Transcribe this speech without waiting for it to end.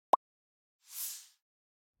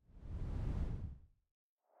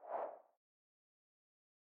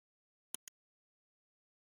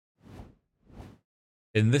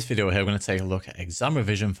In this video here, we're going to take a look at exam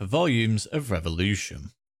revision for volumes of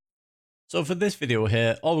revolution. So for this video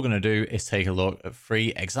here, all we're going to do is take a look at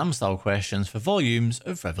 3 exam style questions for volumes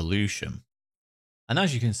of revolution. And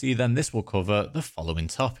as you can see then, this will cover the following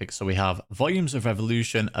topics. So we have volumes of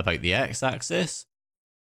revolution about the x-axis,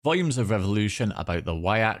 volumes of revolution about the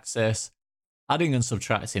y-axis, adding and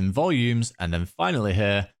subtracting volumes, and then finally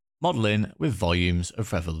here, modelling with volumes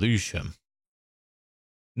of revolution.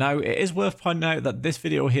 Now, it is worth pointing out that this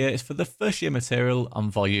video here is for the first year material on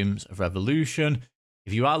volumes of revolution.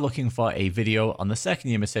 If you are looking for a video on the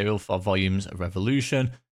second year material for volumes of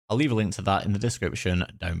revolution, I'll leave a link to that in the description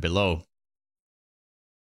down below.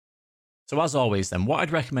 So as always then, what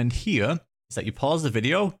I'd recommend here is that you pause the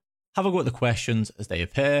video, have a go at the questions as they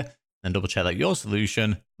appear, and double check that your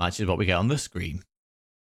solution matches what we get on the screen.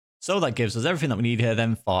 So that gives us everything that we need here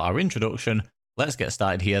then for our introduction. Let's get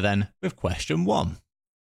started here then with question 1.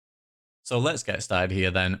 So let's get started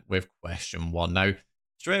here then with question 1. Now,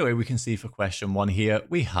 straight away we can see for question 1 here,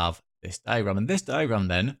 we have this diagram. And this diagram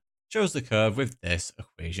then shows the curve with this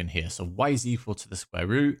equation here. So y is equal to the square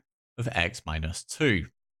root of x minus 2.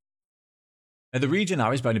 Now the region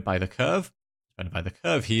R is bounded by the curve. It's bounded by the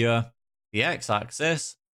curve here, the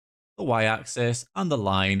x-axis, the y-axis, and the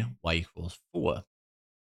line y equals 4.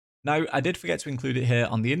 Now, I did forget to include it here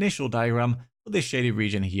on the initial diagram. For this shaded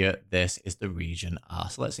region here, this is the region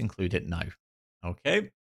R. So let's include it now.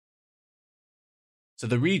 Okay. So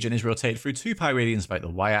the region is rotated through 2 pi radians about the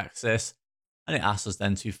y-axis, and it asks us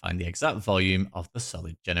then to find the exact volume of the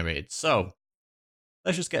solid generated. So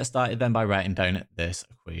let's just get started then by writing down this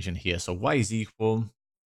equation here. So y is equal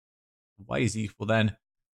then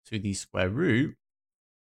to the square root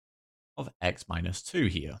of x minus 2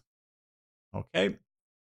 here. Okay.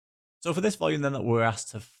 So for this volume then that we're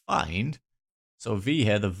asked to find, so V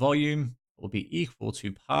here, the volume will be equal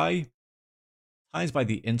to pi times by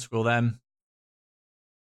the integral then.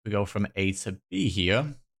 We go from A to B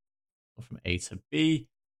here, from A to B.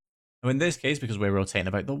 Now in this case, because we're rotating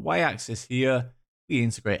about the y-axis here, we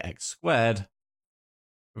integrate x squared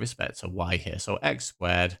with respect to y here. So x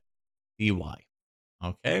squared dy.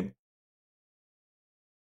 Okay.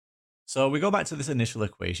 So we go back to this initial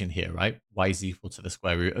equation here, right? Y is equal to the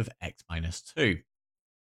square root of x minus 2.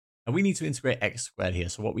 And we need to integrate x squared here.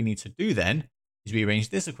 So what we need to do then is rearrange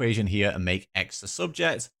this equation here and make x the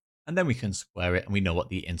subject, and then we can square it and we know what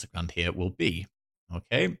the integrand here will be.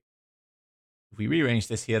 Okay. If we rearrange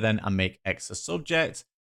this here then and make x the subject,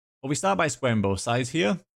 well, we start by squaring both sides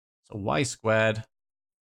here. So y squared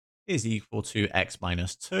is equal to x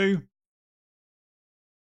minus 2.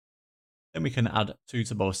 Then we can add 2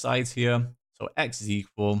 to both sides here. So x is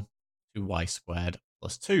equal to y squared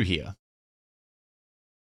plus 2 here.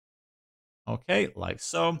 Okay, like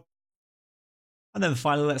so. And then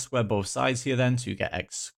finally, let's square both sides here then to get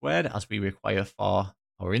x squared as we require for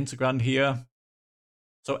our integrand here.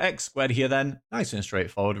 So x squared here then, nice and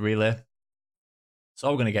straightforward really. So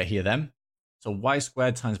all we're going to get here then, so y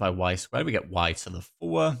squared times by y squared, we get y to the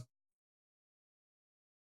 4.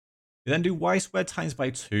 We then do y squared times by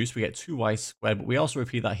 2, so we get 2y squared, but we also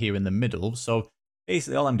repeat that here in the middle. So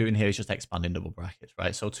basically all I'm doing here is just expanding double brackets,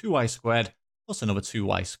 right? So 2y squared plus another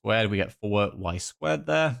 2y squared, we get 4y squared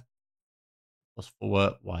there, plus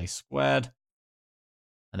 4y squared.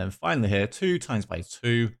 And then finally here, 2 times by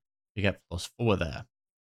 2, we get plus 4 there.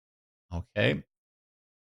 Okay.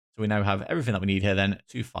 So we now have everything that we need here then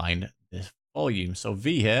to find this volume. So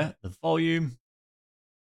V here, the volume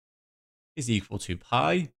is equal to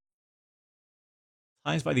pi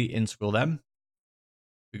times by the integral then.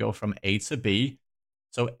 We go from A to B.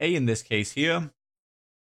 So A in this case here,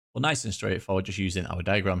 well, nice and straightforward, just using our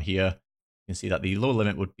diagram here. You can see that the lower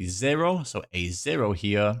limit would be 0. So A is 0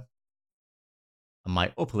 here. And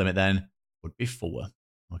my upper limit then would be 4.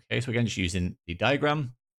 Okay, so again, just using the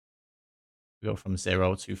diagram. We go from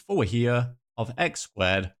 0 to 4 here of x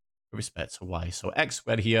squared with respect to y. So x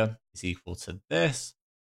squared here is equal to this.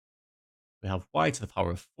 We have y to the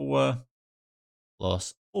power of 4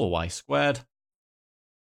 plus 4y squared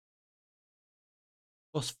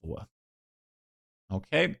plus 4.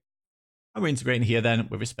 Okay. And we're integrating here then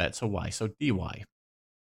with respect to y, so dy.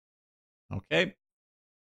 Okay.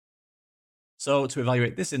 So to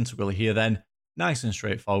evaluate this integral here then, nice and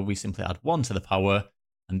straightforward, we simply add 1 to the power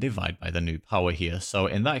and divide by the new power here. So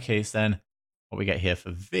in that case then, what we get here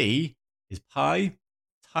for v is pi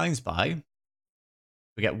times by,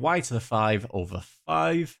 we get y to the 5 over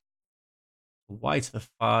 5, y to the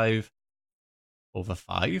 5 over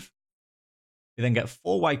 5. We then get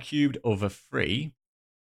 4y cubed over 3.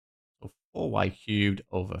 So 4y cubed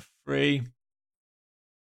over 3.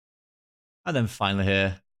 And then finally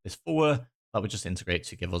here, this 4 that would just integrate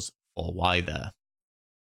to give us 4y there.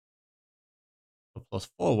 So plus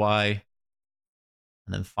 4y.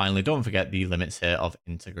 And then finally, don't forget the limits here of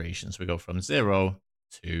integration. So we go from 0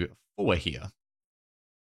 to 4 here.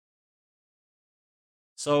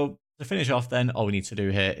 So to finish off then, all we need to do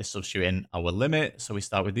here is substitute in our limit. So we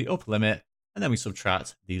start with the upper limit, and then we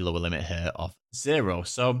subtract the lower limit here of 0.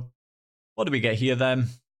 So what do we get here then?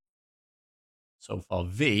 So for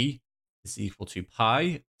v is equal to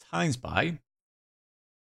pi times by.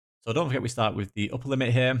 So don't forget we start with the upper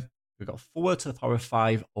limit here. We've got 4 to the power of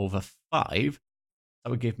 5 over 5. That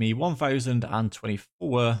would give me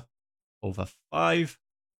 1024 over 5.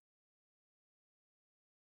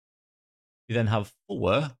 You then have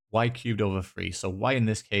 4 y cubed over 3. So y in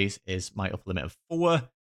this case is my upper limit of 4.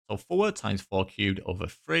 So 4 times 4 cubed over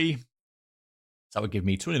 3. So that would give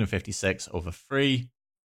me 256 over 3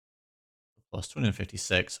 plus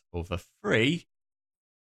 256 over 3.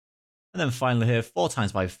 And then finally here, 4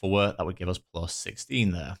 times by 4, that would give us plus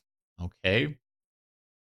 16 there. Okay.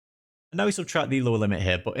 And now we subtract the lower limit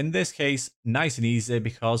here. But in this case, nice and easy,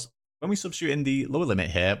 because when we substitute in the lower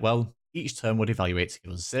limit here, well, each term would evaluate to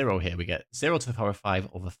give us 0 here. We get 0 to the power of 5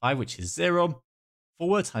 over 5, which is 0.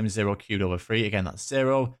 4 times 0 cubed over 3, again, that's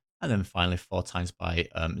 0. And then finally 4 times by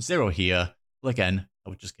 0 here. Well, again, that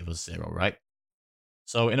would just give us 0, right?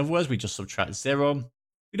 So in other words, we just subtract 0.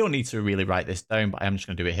 We don't need to really write this down, but I am just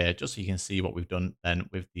going to do it here just so you can see what we've done then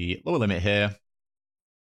with the lower limit here.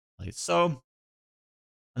 Like so.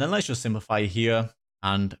 And then let's just simplify here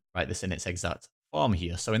and write this in its exact form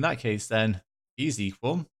here. So in that case then, v is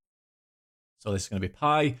equal. So this is going to be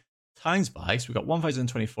pi times by. So we've got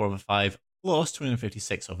 1024 over 5 plus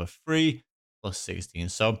 256 over 3 plus 16.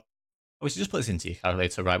 So obviously just put this into your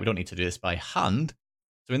calculator, right? We don't need to do this by hand.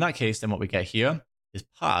 So in that case, then what we get here is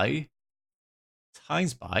pi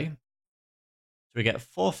times by. So we get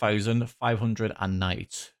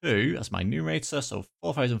 4,592 as my numerator. So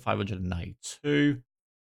 4,592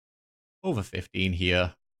 over 15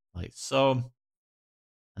 here, like so.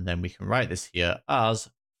 And then we can write this here as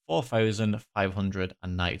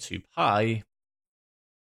 4,592 pi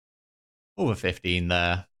over 15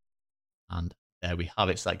 there. And there we have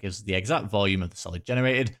it. So that gives us the exact volume of the solid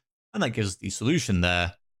generated. And that gives us the solution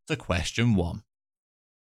there to question 1.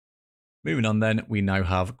 Moving on then, we now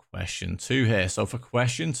have question 2 here. So for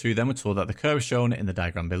question 2, then we're told that the curve shown in the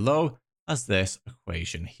diagram below has this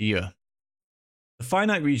equation here. The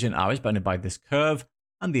finite region R is bounded by this curve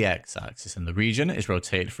and the x-axis, and the region is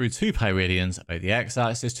rotated through 2 pi radians about the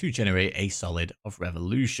x-axis to generate a solid of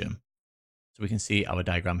revolution. So we can see our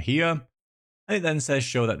diagram here, and it then says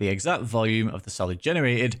show that the exact volume of the solid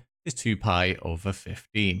generated is 2 pi over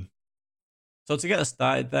 15. So to get us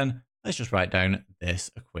started then, let's just write down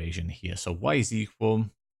this equation here. So y is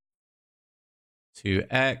equal to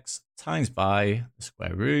x times by the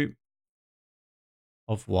square root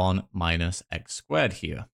of 1 minus x squared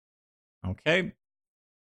here. Okay.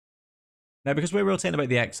 Now, because we're rotating about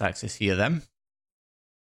the x-axis here then,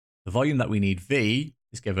 the volume that we need v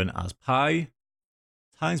is given as pi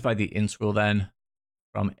times by the integral then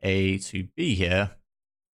from a to b here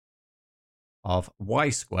of y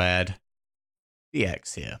squared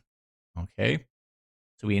dx here. Okay,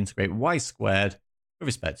 so we integrate y squared with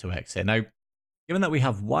respect to x here. Now, given that we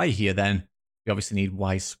have y here then, we obviously need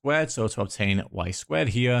y squared. So to obtain y squared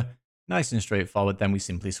here, nice and straightforward, then we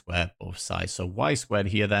simply square both sides. So y squared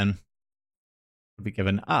here then would be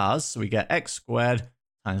given as, so we get x squared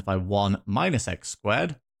times by 1 minus x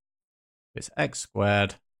squared. It's x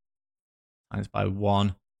squared times by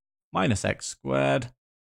 1 minus x squared.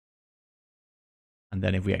 And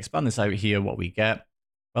then if we expand this out here, what we get,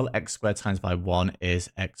 well, x squared times by 1 is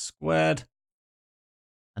x squared.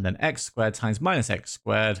 And then x squared times minus x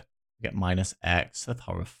squared, we get minus x to the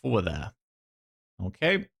power of 4 there.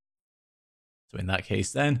 Okay. So in that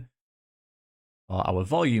case then, for our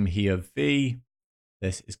volume here, v,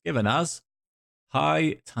 this is given as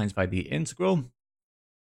pi times by the integral.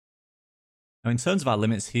 Now in terms of our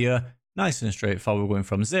limits here, nice and straightforward, we're going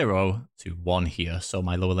from 0 to 1 here. So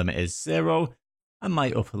my lower limit is 0 and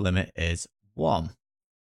my upper limit is 1.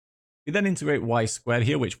 We then integrate y squared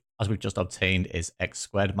here, which as we've just obtained is x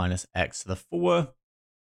squared minus x to the 4.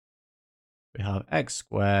 We have x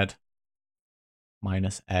squared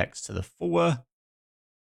minus x to the 4.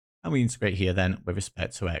 And we integrate here then with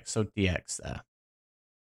respect to x, so dx there.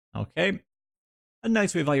 Okay. And now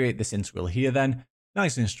to evaluate this integral here then,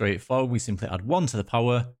 nice and straightforward, we simply add 1 to the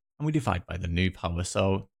power and we divide by the new power.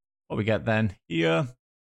 So what we get then here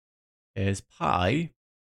is pi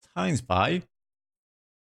times by,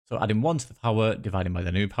 so adding 1 to the power, dividing by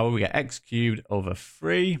the new power, we get x cubed over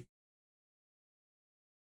 3.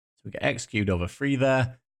 So we get x cubed over 3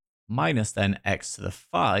 there, minus then x to the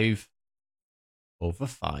 5 over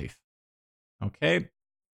 5. Okay.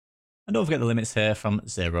 And don't forget the limits here from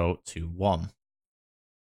 0 to 1.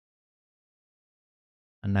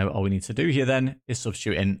 And now all we need to do here then is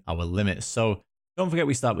substitute in our limits. So don't forget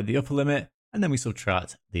we start with the upper limit and then we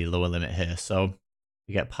subtract the lower limit here. So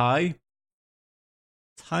we get pi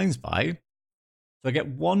times by, so I get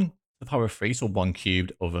 1 to the power of 3, so 1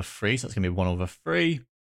 cubed over 3. So that's going to be 1 over 3.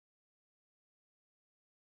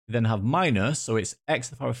 We then have minus, so it's x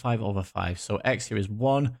to the power of 5 over 5. So x here is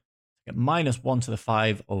 1. Get minus 1 to the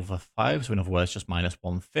 5 over 5. So in other words, just minus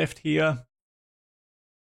 1/5 here.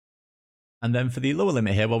 And then for the lower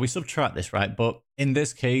limit here, well, we subtract this, right? But in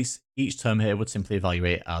this case, each term here would simply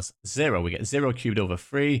evaluate as 0. We get 0 cubed over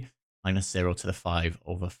 3 minus 0 to the 5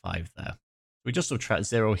 over 5 there. We just subtract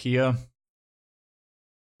 0 here.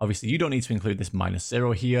 Obviously, you don't need to include this minus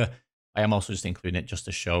 0 here. I am also just including it just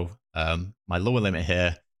to show my lower limit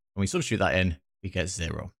here. When we substitute that in, we get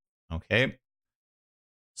 0. Okay.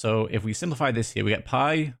 So if we simplify this here, we get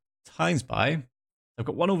pi times by. I've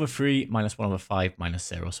got 1 over 3 minus 1 over 5 minus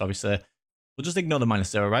 0. So obviously, we'll just ignore the minus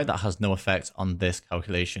 0, right? That has no effect on this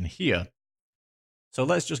calculation here. So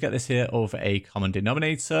let's just get this here over a common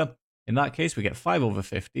denominator. In that case, we get 5 over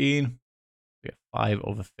 15. We get 5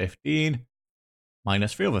 over 15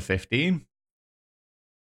 minus 3 over 15.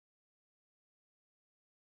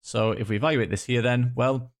 So if we evaluate this here then,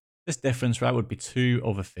 well, this difference, right, would be 2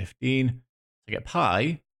 over 15. To get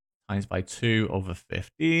pi times by 2 over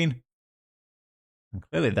 15. And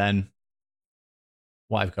clearly then,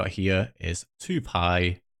 what I've got here is 2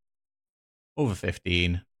 pi over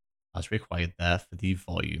 15 as required there for the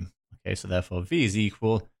volume. Okay, so therefore V is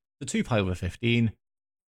equal to 2 pi over 15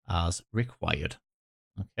 as required.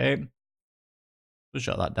 Okay, we'll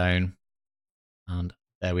jot that down. And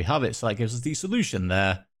there we have it. So that gives us the solution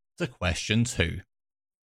there to question 2.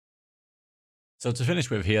 So to finish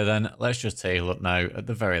with here then, let's just take a look now at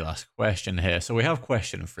the very last question here. So we have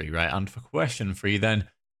question 3, right? And for question 3 then,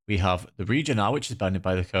 we have the region R, which is bounded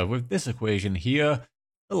by the curve with this equation here,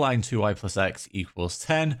 the line 2y plus x equals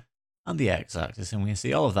 10, and the x-axis. And we can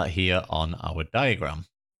see all of that here on our diagram.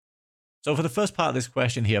 So for the first part of this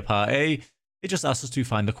question here, part A, it just asks us to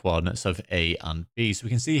find the coordinates of A and B. So we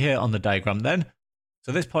can see here on the diagram then,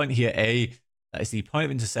 so this point here, A, that is the point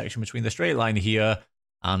of intersection between the straight line here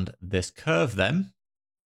and this curve then.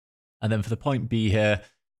 And then for the point B here,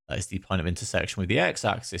 that is the point of intersection with the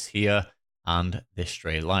x-axis here and this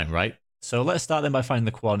straight line, right? So let's start then by finding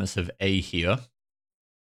the coordinates of A here.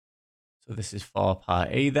 So this is for part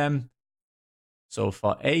A then. So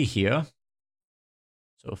for A here,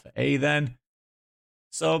 so for A then,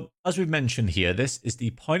 so as we've mentioned here, this is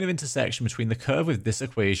the point of intersection between the curve with this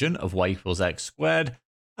equation of y equals x squared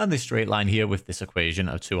and this straight line here with this equation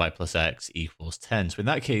of 2y plus x equals 10. So in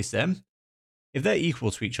that case then, if they're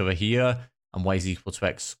equal to each other here and y is equal to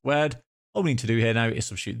x squared, all we need to do here now is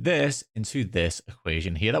substitute this into this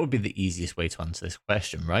equation here. That would be the easiest way to answer this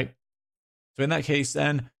question, right? So in that case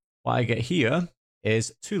then, what I get here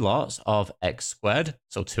is 2 lots of x squared,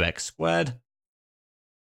 so 2x squared.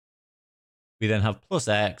 We then have plus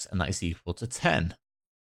x, and that is equal to 10.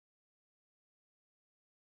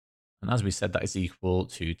 And as we said, that is equal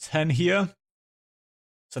to 10 here.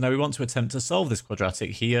 So now we want to attempt to solve this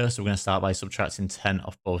quadratic here. So we're going to start by subtracting 10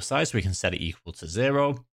 off both sides so we can set it equal to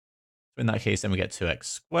 0. So in that case, then we get 2x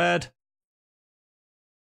squared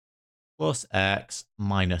plus x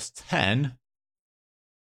minus 10.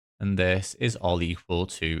 And this is all equal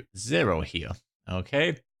to 0 here.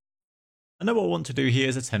 Okay. And then what we want to do here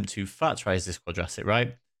is attempt to factorize this quadratic,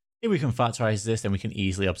 right? If we can factorize this, then we can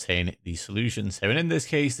easily obtain the solutions here. And in this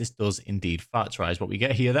case, this does indeed factorize. What we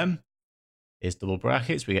get here then is double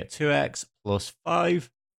brackets. We get 2x plus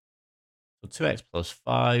 5. So 2x plus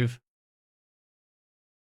 5.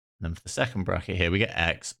 And then for the second bracket here, we get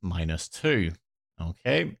x minus 2.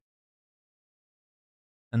 Okay.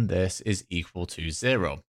 And this is equal to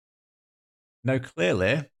 0. Now,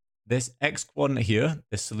 clearly, this x coordinate here,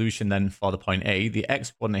 this solution then for the point A, the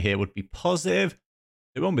x coordinate here would be positive.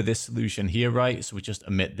 It won't be this solution here, right? So we just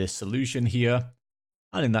omit this solution here.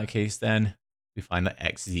 And in that case, then we find that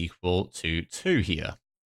x is equal to 2 here.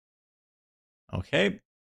 Okay.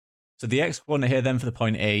 So the x coordinate here then for the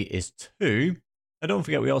point A is 2. Now don't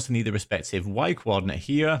forget, we also need the respective y coordinate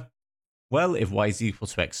here. Well, if y is equal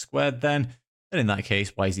to x squared, then in that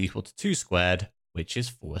case, y is equal to 2 squared, which is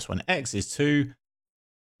 4. So when x is 2,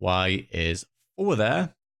 y is 4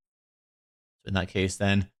 there. So in that case,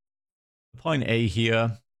 then the point A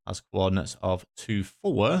here has coordinates of 2,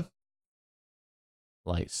 4,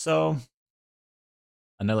 like so.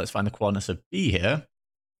 And now let's find the coordinates of B here.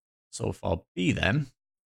 So for b then,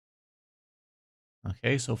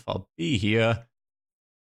 okay, so for b here,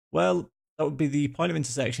 well, that would be the point of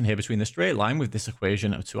intersection here between the straight line with this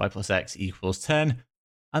equation of 2i plus x equals 10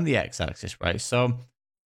 and the x-axis, right? So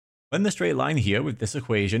when the straight line here with this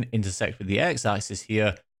equation intersects with the x-axis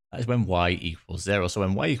here, that is when y equals 0. So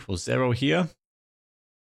when y equals 0 here,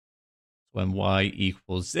 when y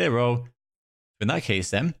equals 0, in that case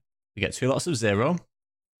then, we get two lots of 0.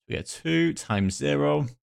 We get 2 times 0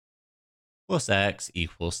 plus x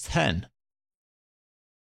equals 10.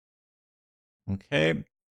 Okay.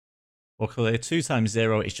 Well, clearly 2 times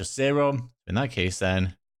 0 is just 0. In that case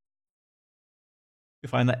then, we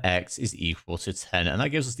find that x is equal to 10. And that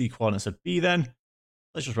gives us the coordinates of b then.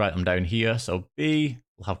 Let's just write them down here. So b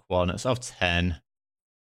will have coordinates of 10,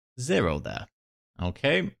 0 there.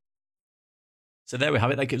 Okay. So there we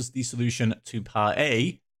have it. That gives us the solution to part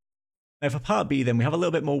A. Now for part B, then we have a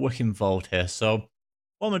little bit more work involved here. So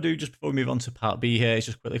what I'm going to do just before we move on to part B here is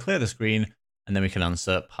just quickly clear the screen and then we can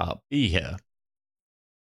answer part B here.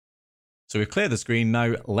 So we've cleared the screen.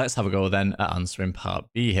 Now let's have a go then at answering part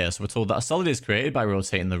B here. So we're told that a solid is created by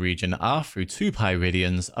rotating the region R through 2 pi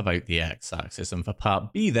radians about the x-axis. And for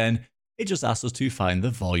part B then, it just asks us to find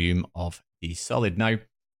the volume of the solid. Now,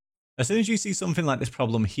 as soon as you see something like this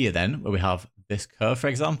problem here then, where we have this curve, for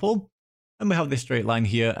example, and we have this straight line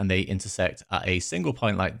here, and they intersect at a single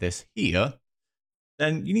point like this here,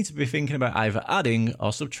 then you need to be thinking about either adding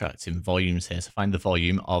or subtracting volumes here to find the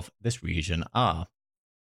volume of this region R.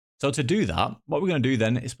 So to do that, what we're going to do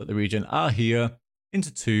then is put the region R here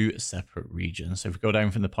into 2 separate regions. So if we go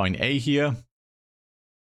down from the point A here,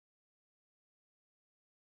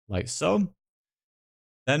 like so,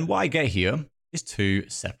 then what I get here is 2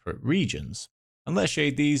 separate regions. And let's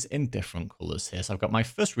shade these in different colors here. So I've got my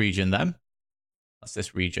first region then. That's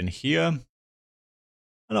this region here.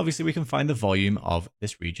 And obviously we can find the volume of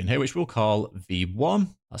this region here, which we'll call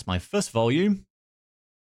V1. That's my first volume.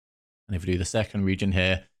 And if we do the second region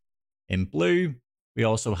here in blue, we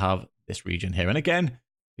also have this region here. And again,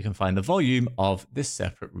 we can find the volume of this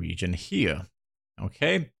separate region here.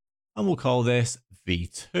 Okay. And we'll call this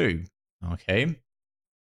V2. Okay.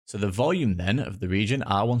 So the volume then of the region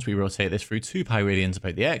R, once we rotate this through 2 pi radians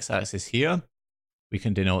about the x-axis here, we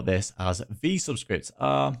can denote this as V subscript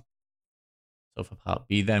R. So for part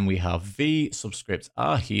B then we have V subscript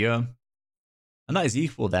R here. And that is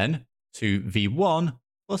equal then to V1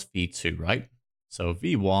 plus V2, right? So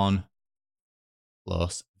V1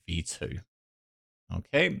 plus V2.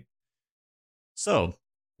 Okay. So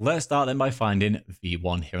let's start then by finding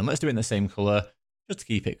V1 here. And let's do it in the same color just to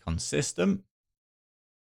keep it consistent.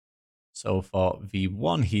 So for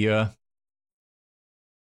V1 here,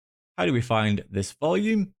 how do we find this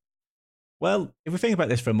volume? Well, if we think about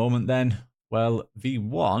this for a moment then, well,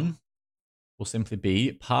 V1 will simply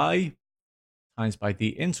be pi times by the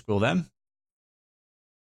integral then.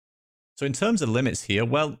 So in terms of limits here,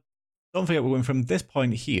 well, don't forget we're going from this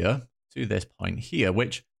point here to this point here,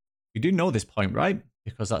 which you do know this point, right?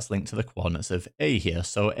 Because that's linked to the coordinates of A here.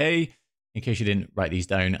 So A, in case you didn't write these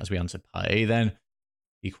down as we answered part A then,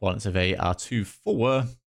 the coordinates of A are 2, 4,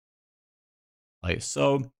 like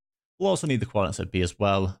so. We'll also need the coordinates of B as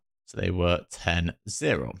well. So they were 10,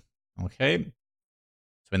 0. Okay.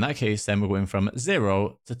 So in that case, then we're going from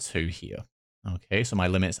 0 to 2 here. Okay. So my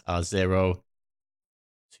limits are 0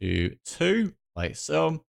 to 2, like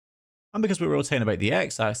so. And because we're rotating about the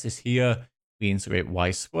x-axis here, we integrate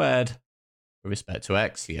y squared with respect to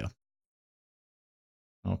x here.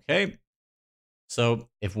 Okay. So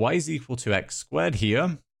if y is equal to x squared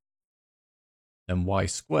here, then y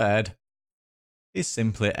squared is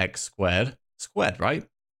simply x squared squared, right?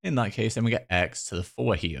 In that case, then we get x to the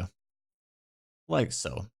 4 here, like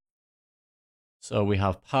so. So we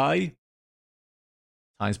have pi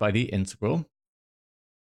times by the integral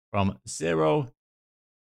from 0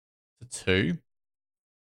 to 2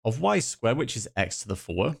 of y squared, which is x to the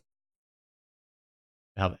 4.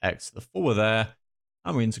 We have x to the 4 there,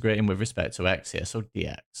 and we're integrating with respect to x here, so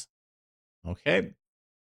dx. Okay.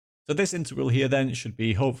 So this integral here then should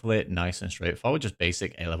be hopefully nice and straightforward, just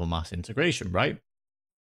basic A-level maths integration, right?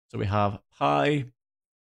 So we have pi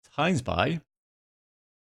times by.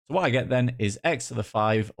 So what I get then is x to the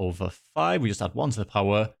 5 over 5. We just add 1 to the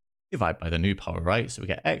power, divide by the new power, right? So we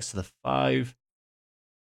get x to the 5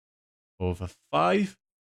 over 5.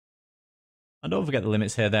 And don't forget the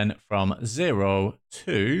limits here then from 0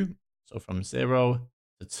 to, so from 0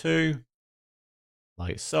 to 2,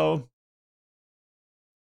 like so.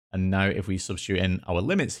 And now if we substitute in our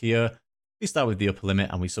limits here, we start with the upper limit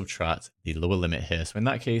and we subtract the lower limit here. So in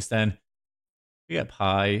that case then, we get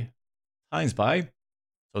pi times by.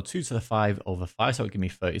 So 2 to the 5 over 5, so it would give me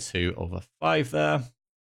 32 over 5 there. And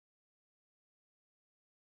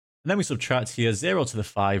then we subtract here 0 to the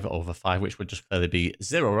 5 over 5, which would just clearly be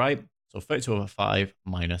 0, right? So 32 over 5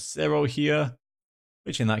 minus 0 here,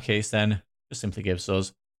 which in that case then just simply gives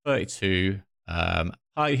us 32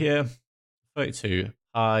 pi here, 32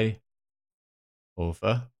 pi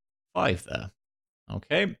over 5 there.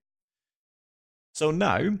 Okay. So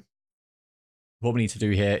now what we need to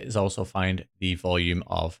do here is also find the volume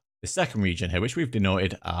of the second region here, which we've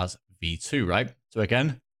denoted as V2, right? So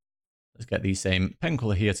again, let's get the same pen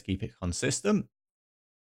color here to keep it consistent.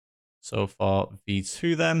 So for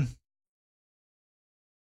V2 then,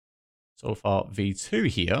 so for V2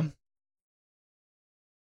 here,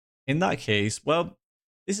 in that case, well,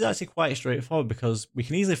 this is actually quite straightforward because we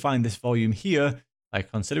can easily find this volume here by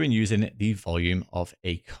considering using the volume of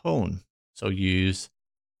a cone. So use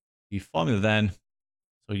the formula then,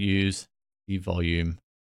 so use the volume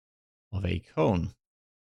of a cone.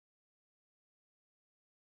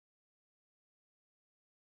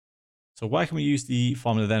 So why can we use the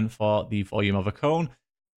formula then for the volume of a cone?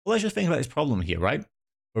 Well, let's just think about this problem here, right?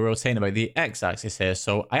 We're rotating about the x-axis here.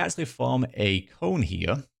 So I actually form a cone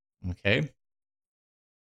here, okay?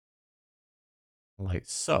 Like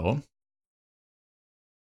so.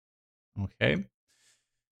 Okay.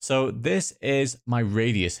 So this is my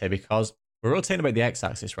radius here because we're rotating about the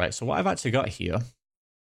x-axis, right? So what I've actually got here,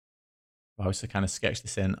 if I was to kind of sketch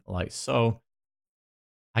this in like so,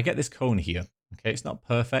 I get this cone here. Okay, it's not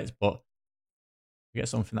perfect, but we get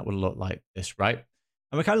something that would look like this, right?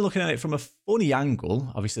 And we're kind of looking at it from a funny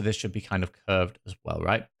angle. Obviously, this should be kind of curved as well,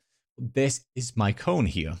 right? This is my cone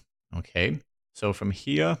here, okay? So from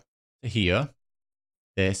here to here,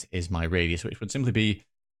 this is my radius, which would simply be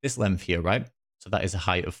this length here, right? So that is a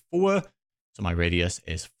height of 4. So my radius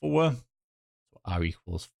is 4. So r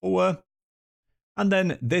equals 4. And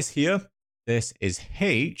then this here, this is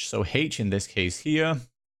h. So h in this case here,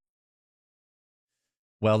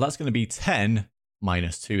 well, that's going to be 10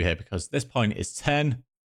 minus 2 here because this point is 10.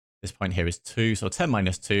 This point here is 2. So 10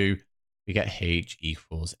 minus 2, we get h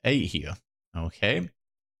equals 8 here. Okay.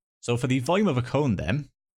 So for the volume of a cone then,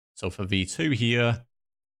 so for V2 here,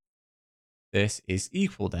 this is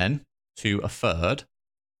equal then to a third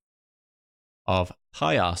of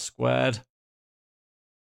pi r squared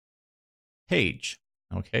h.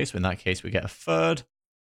 Okay, so in that case, we get a third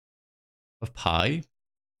of pi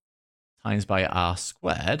times by r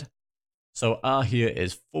squared. So r here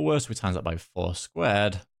is 4, so we times that by 4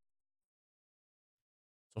 squared.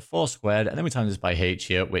 So 4 squared, and then we times this by h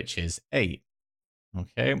here, which is 8.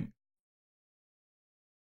 Okay,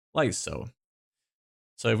 like so.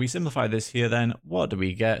 So if we simplify this here, then what do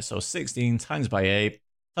we get? So 16 times by 8,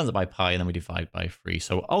 times it by pi, and then we divide by 3.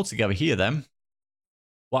 So altogether here then,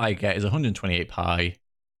 what I get is 128 pi.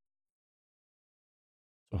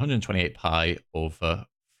 So 128 pi over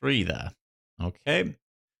 3 there. Okay.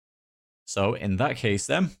 So in that case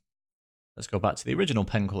then, let's go back to the original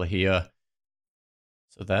pen color here.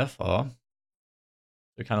 So therefore,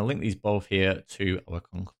 we kind of link these both here to our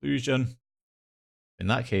conclusion. In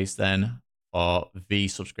that case then, for V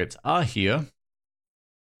subscript R here,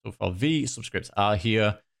 so for V subscript R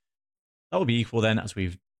here, that will be equal then, as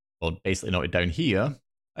we've basically noted down here,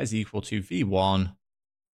 that is equal to V1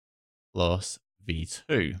 plus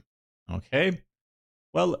V2. Okay,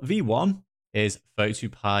 well, V1 is 32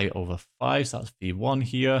 pi over 5, so that's V1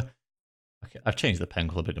 here. Okay, I've changed the pen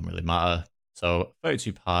color, but it doesn't really matter. So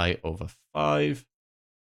 32 pi over 5,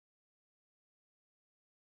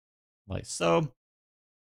 like so.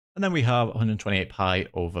 And then we have 128 pi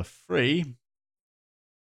over 3.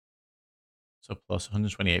 So plus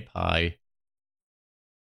 128 pi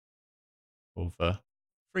over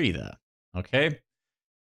 3 there. Okay.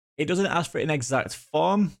 It doesn't ask for it in exact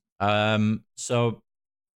form. So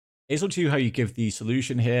it's up to you how you give the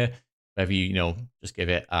solution here. Whether you just give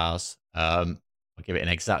it as, or give it in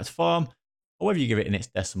exact form, or whether you give it in its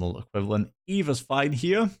decimal equivalent. Either's fine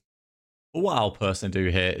here. But what I'll personally do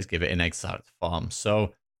here is give it in exact form.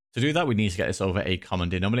 So to do that, we need to get this over a common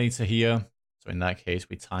denominator here. So in that case,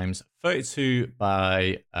 we times 32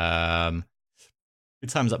 by, we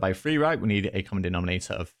times that by 3, right? We need a common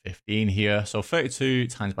denominator of 15 here. So 32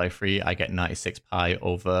 times by 3, I get 96 pi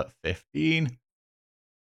over 15.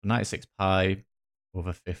 96 pi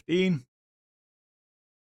over 15.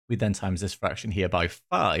 We then times this fraction here by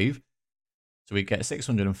 5. So we get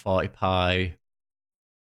 640 pi.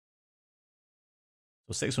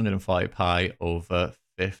 So 640 pi over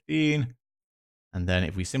 15. And then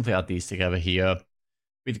if we simply add these together here,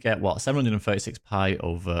 we'd get what? 736 pi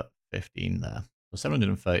over 15 there. So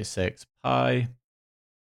 736 pi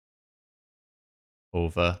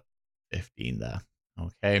over 15 there.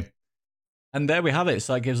 Okay. And there we have it.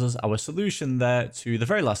 So that gives us our solution there to the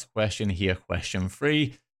very last question here, question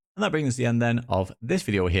 3. And that brings the end then of this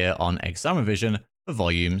video here on exam revision for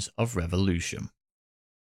volumes of revolution.